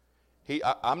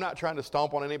 I'm not trying to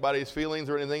stomp on anybody's feelings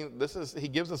or anything. He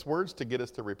gives us words to get us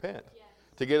to repent,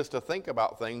 to get us to think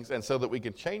about things, and so that we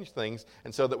can change things,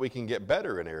 and so that we can get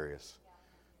better in areas.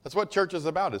 That's what church is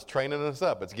about, is training us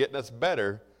up. It's getting us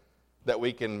better that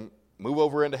we can move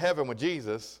over into heaven with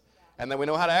Jesus, and then we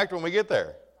know how to act when we get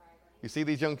there. You see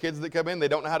these young kids that come in, they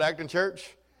don't know how to act in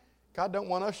church. God don't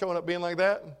want us showing up being like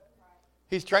that.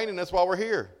 He's training us while we're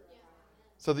here,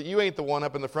 so that you ain't the one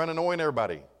up in the front annoying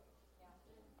everybody.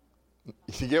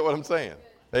 You get what I'm saying?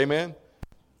 Amen?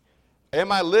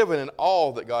 Am I living in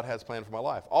all that God has planned for my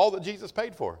life? All that Jesus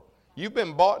paid for. You've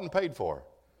been bought and paid for.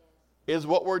 Is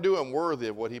what we're doing worthy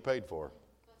of what he paid for?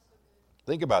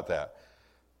 Think about that.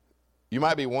 You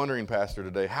might be wondering, Pastor,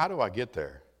 today, how do I get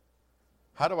there?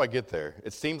 How do I get there?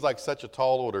 It seems like such a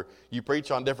tall order. You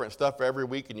preach on different stuff every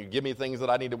week, and you give me things that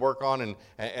I need to work on,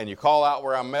 and you call out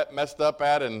where I'm messed up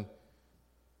at, and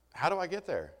how do I get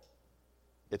there?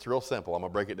 It's real simple. I'm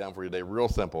going to break it down for you today. Real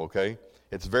simple, okay?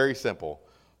 It's very simple.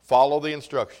 Follow the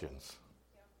instructions.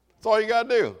 That's all you got to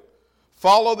do.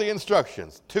 Follow the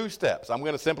instructions. 2 steps. I'm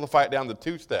going to simplify it down to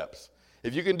 2 steps.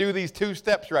 If you can do these 2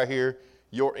 steps right here,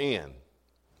 you're in.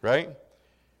 Right?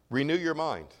 Renew your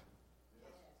mind.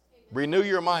 Renew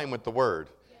your mind with the Word.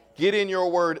 Get in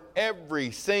your Word every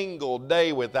single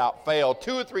day without fail.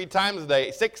 2 or 3 times a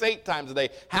day. 6, 8 times a day.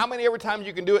 How many every time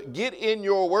you can do it? Get in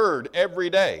your Word every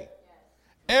day.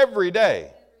 Every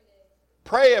day.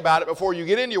 Pray about it before you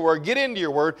get into your Word. Get into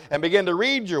your Word and begin to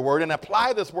read your Word and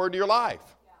apply this Word to your life.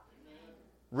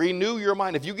 Renew your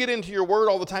mind. If you get into your Word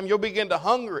all the time, you'll begin to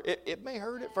hunger. It may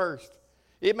hurt at first.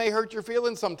 It may hurt your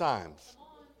feelings sometimes.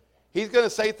 He's going to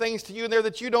say things to you in there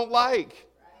that you don't like.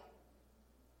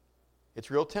 It's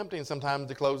real tempting sometimes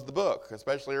to close the book,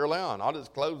 especially early on. I'll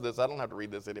just close this. I don't have to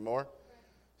read this anymore.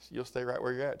 So you'll stay right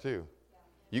where you're at too.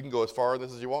 You can go as far in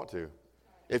this as you want to.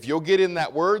 If you'll get in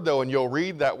that Word, though, and you'll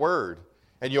read that Word,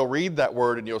 And you'll read that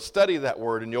word and you'll study that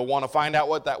word and you'll want to find out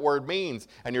what that word means.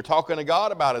 And you're talking to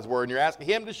God about his word and you're asking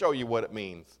him to show you what it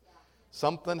means.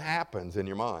 Something happens in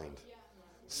your mind.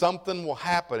 Something will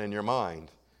happen in your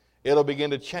mind. It'll begin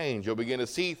to change. You'll begin to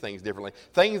see things differently.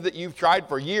 Things that you've tried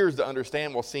for years to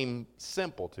understand will seem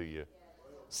simple to you.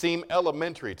 Seem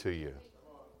elementary to you.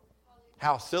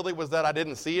 How silly was that? I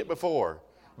didn't see it before.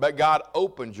 But God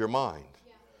opened your mind.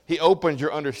 He opened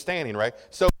your understanding, right?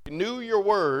 So renew your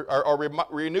word or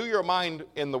renew your mind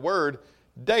in the word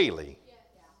daily.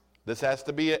 This has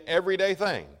to be an everyday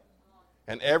thing.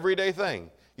 An everyday thing.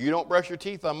 You don't brush your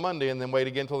teeth on Monday and then wait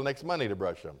again until the next Monday to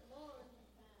brush them.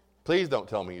 Please don't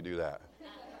tell me you do that.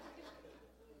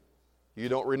 You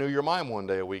don't renew your mind one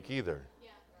day a week either.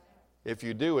 If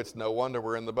you do, it's no wonder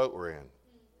we're in the boat we're in.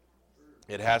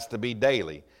 It has to be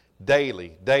daily.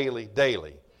 Daily, daily,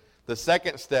 daily. The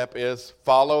second step is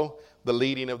follow the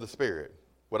leading of the Spirit.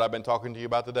 What I've been talking to you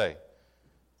about today.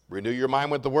 Renew your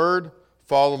mind with the Word.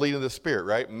 Follow the leading of the Spirit,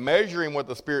 right? Measuring what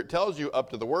the Spirit tells you up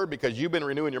to the Word because you've been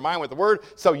renewing your mind with the Word.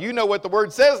 So you know what the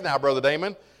Word says now, Brother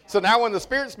Damon. So now when the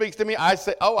Spirit speaks to me, I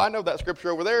say, oh, I know that scripture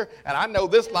over there. And I know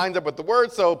this lines up with the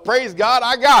Word. So praise God,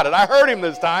 I got it. I heard him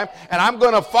this time. And I'm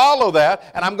going to follow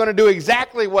that. And I'm going to do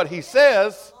exactly what he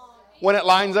says when it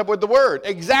lines up with the Word.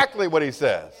 Exactly what he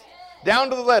says. Down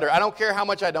to the letter. I don't care how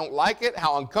much I don't like it,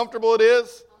 how uncomfortable it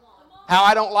is, how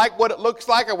I don't like what it looks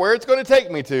like or where it's going to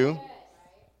take me to.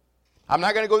 I'm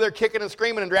not going to go there kicking and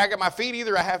screaming and dragging my feet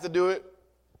either. I have to do it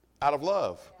out of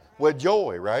love, with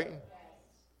joy, right?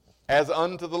 As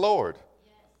unto the Lord.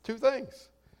 Two things.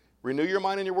 Renew your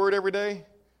mind in your word every day.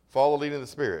 Follow the leading of the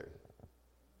Spirit.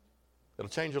 It'll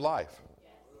change your life.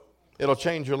 It'll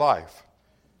change your life.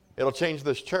 It'll change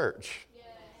this church.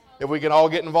 If we can all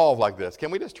get involved like this.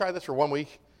 Can we just try this for 1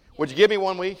 week? Would you give me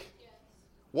 1 week?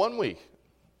 1 week.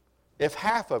 If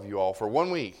half of you all for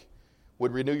 1 week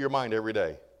would renew your mind every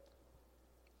day.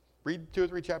 Read 2 or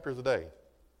 3 chapters a day.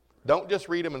 Don't just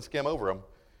read them and skim over them.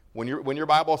 When your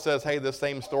Bible says, hey, this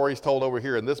same story is told over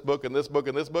here in this book, and this book,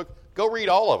 and this book, go read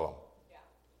all of them.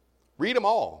 Read them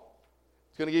all.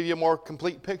 It's going to give you a more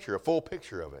complete picture, a full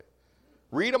picture of it.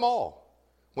 Read them all.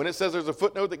 When it says there's a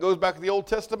footnote that goes back to the Old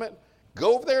Testament,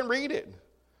 go over there and read it.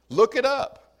 Look it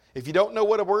up. If you don't know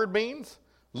what a word means,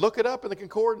 look it up in the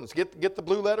concordance. Get the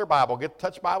Blue Letter Bible. Get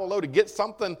Touch Bible Loaded. Get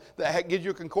something that gives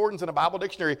you a concordance and a Bible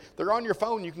dictionary. They're on your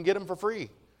phone. You can get them for free.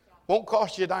 Won't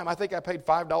cost you a dime. I think I paid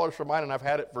 $5 for mine, and I've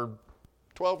had it for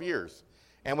 12 years.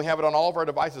 And we have it on all of our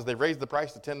devices. They've raised the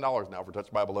price to $10 now for Touch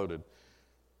Bible Loaded.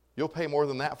 You'll pay more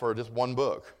than that for just one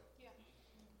book.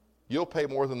 You'll pay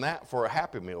more than that for a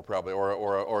Happy Meal probably,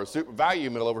 or a super value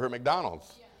meal over here at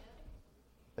McDonald's.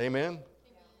 Amen?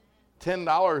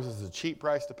 $10 is a cheap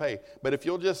price to pay. But if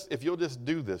you'll just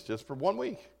do this just for 1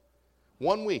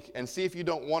 week, and see if you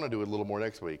don't want to do it a little more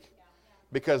next week.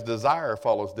 Because desire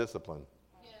follows discipline.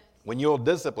 When you'll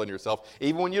discipline yourself,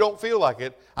 even when you don't feel like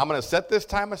it, I'm going to set this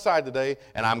time aside today,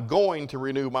 and I'm going to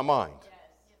renew my mind.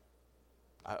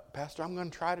 Pastor, I'm going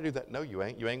to try to do that. No, you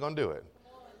ain't. You ain't going to do it.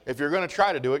 If you're going to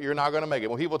try to do it, you're not going to make it.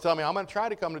 When people tell me, I'm going to try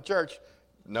to come to church,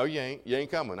 no, you ain't. You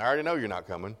ain't coming. I already know you're not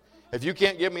coming. If you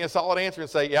can't give me a solid answer and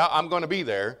say, yeah, I'm going to be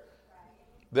there,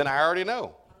 then I already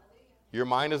know. Your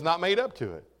mind is not made up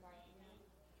to it.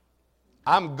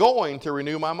 I'm going to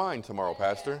renew my mind tomorrow,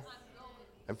 Pastor.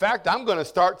 In fact, I'm going to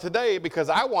start today because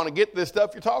I want to get this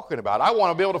stuff you're talking about. I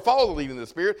want to be able to follow the leading of the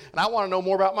Spirit, and I want to know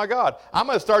more about my God. I'm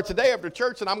going to start today after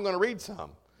church, and I'm going to read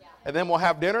some. And then we'll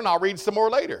have dinner, and I'll read some more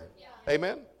later.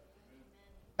 Amen?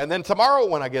 And then tomorrow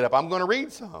when I get up, I'm going to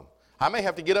read some. I may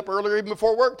have to get up earlier even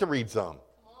before work to read some.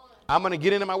 I'm going to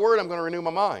get into my word. I'm going to renew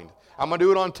my mind. I'm going to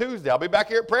do it on Tuesday. I'll be back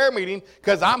here at prayer meeting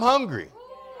because I'm hungry.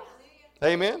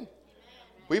 Amen?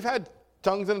 We've had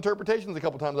tongues and interpretations a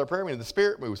couple times at our prayer meeting. The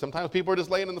Spirit moves. Sometimes people are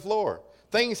just laying on the floor.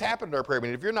 Things happen at our prayer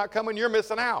meeting. If you're not coming, you're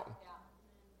missing out.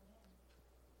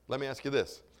 Let me ask you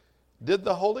this. Did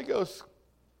the Holy Ghost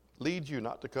lead you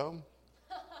not to come?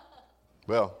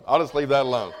 Well, I'll just leave that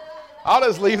alone. I'll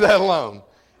just leave that alone.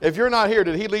 If you're not here,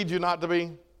 did he lead you not to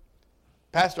be?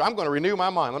 Pastor, I'm going to renew my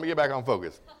mind. Let me get back on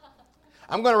focus.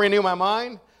 I'm going to renew my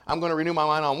mind. I'm going to renew my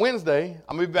mind on Wednesday.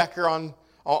 I'm going to be back here on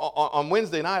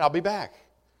Wednesday night. I'll be back.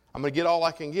 I'm going to get all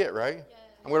I can get, right?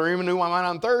 I'm going to renew my mind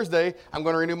on Thursday. I'm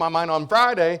going to renew my mind on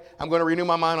Friday. I'm going to renew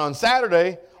my mind on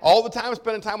Saturday. All the time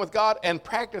spending time with God and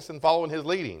practicing following his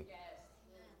leading.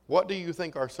 What do you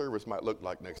think our service might look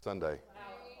like next Sunday?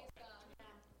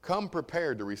 Come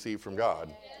prepared to receive from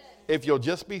God. If you'll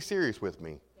just be serious with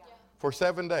me for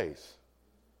 7 days.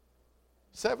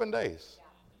 7 days.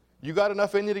 You got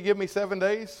enough in you to give me 7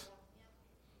 days?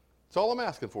 That's all I'm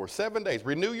asking for. 7 days.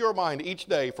 Renew your mind each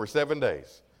day for 7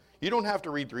 days. You don't have to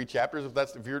read 3 chapters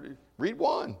read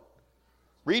 1.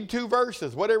 Read 2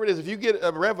 verses, whatever it is. If you get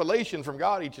a revelation from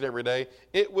God each and every day,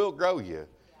 it will grow you.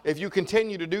 If you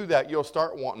continue to do that, you'll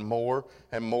start wanting more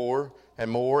and more and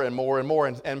more and more and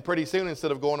more. And pretty soon, instead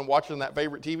of going and watching that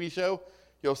favorite TV show,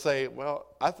 you'll say, well,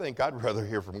 I think I'd rather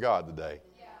hear from God today.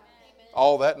 Yeah.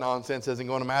 All that nonsense isn't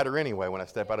going to matter anyway when I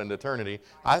step out into eternity.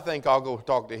 I think I'll go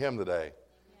talk to him today.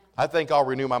 I think I'll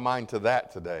renew my mind to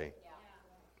that today.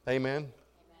 Yeah. Amen.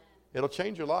 It'll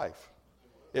change your life.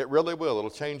 It really will. It'll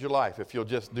change your life if you'll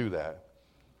just do that.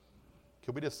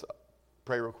 Could we just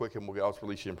pray real quick and we'll also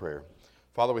release you in prayer?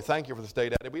 Father, we thank you for this day,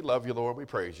 Daddy. We love you, Lord. We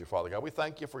praise you, Father God. We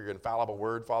thank you for your infallible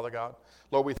word, Father God.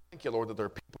 Lord, we thank you, Lord, that there are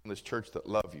people in this church that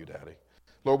love you, Daddy.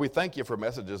 Lord, we thank you for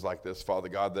messages like this, Father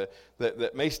God,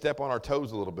 that may step on our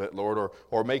toes a little bit, Lord,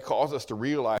 or may cause us to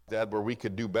realize, Dad, where we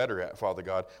could do better at, Father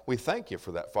God. We thank you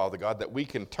for that, Father God, that we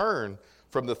can turn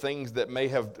from the things that may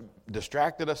have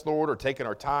distracted us, Lord, or taken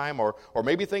our time, or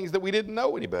maybe things that we didn't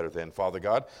know any better than, Father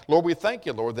God. Lord, we thank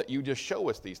you, Lord, that you just show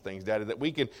us these things, Daddy, that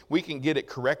we can get it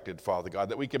corrected, Father God,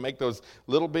 that we can make those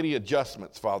little bitty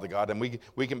adjustments, Father God, and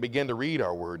we can begin to read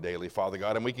our word daily, Father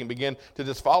God, and we can begin to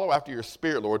just follow after your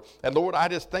Spirit, Lord. And Lord, I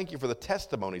just thank you for the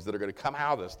testimonies that are going to come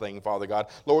out of this thing, Father God.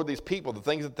 Lord, these people, the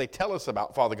things that they tell us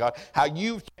about, Father God, how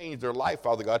you've changed their life,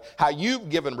 Father God, how you've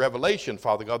given revelation,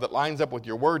 Father God, that lines up with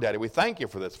your word, Daddy. We thank you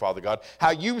for this, Father God,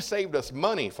 how you've saved us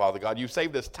money, Father God. You've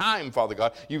saved us time, Father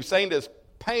God. You've saved us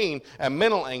pain and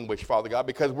mental anguish, Father God,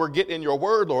 because we're getting in your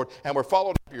word, Lord, and we're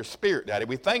following after your Spirit, Daddy.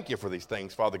 We thank you for these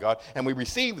things, Father God, and we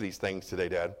receive these things today,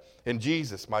 Dad. In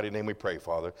Jesus' mighty name we pray,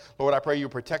 Father. Lord, I pray you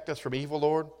protect us from evil,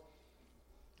 Lord.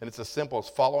 And it's as simple as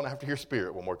following after your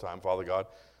Spirit one more time, Father God.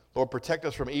 Lord, protect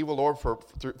us from evil, Lord,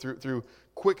 through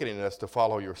quickening us to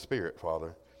follow your Spirit,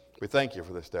 Father. We thank you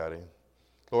for this, Daddy.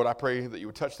 Lord, I pray that you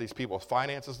would touch these people's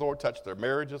finances, Lord. Touch their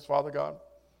marriages, Father God.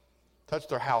 Touch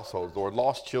their households, Lord.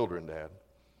 Lost children, Dad.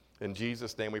 In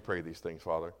Jesus' name we pray these things,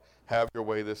 Father. Have your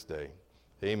way this day.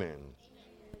 Amen.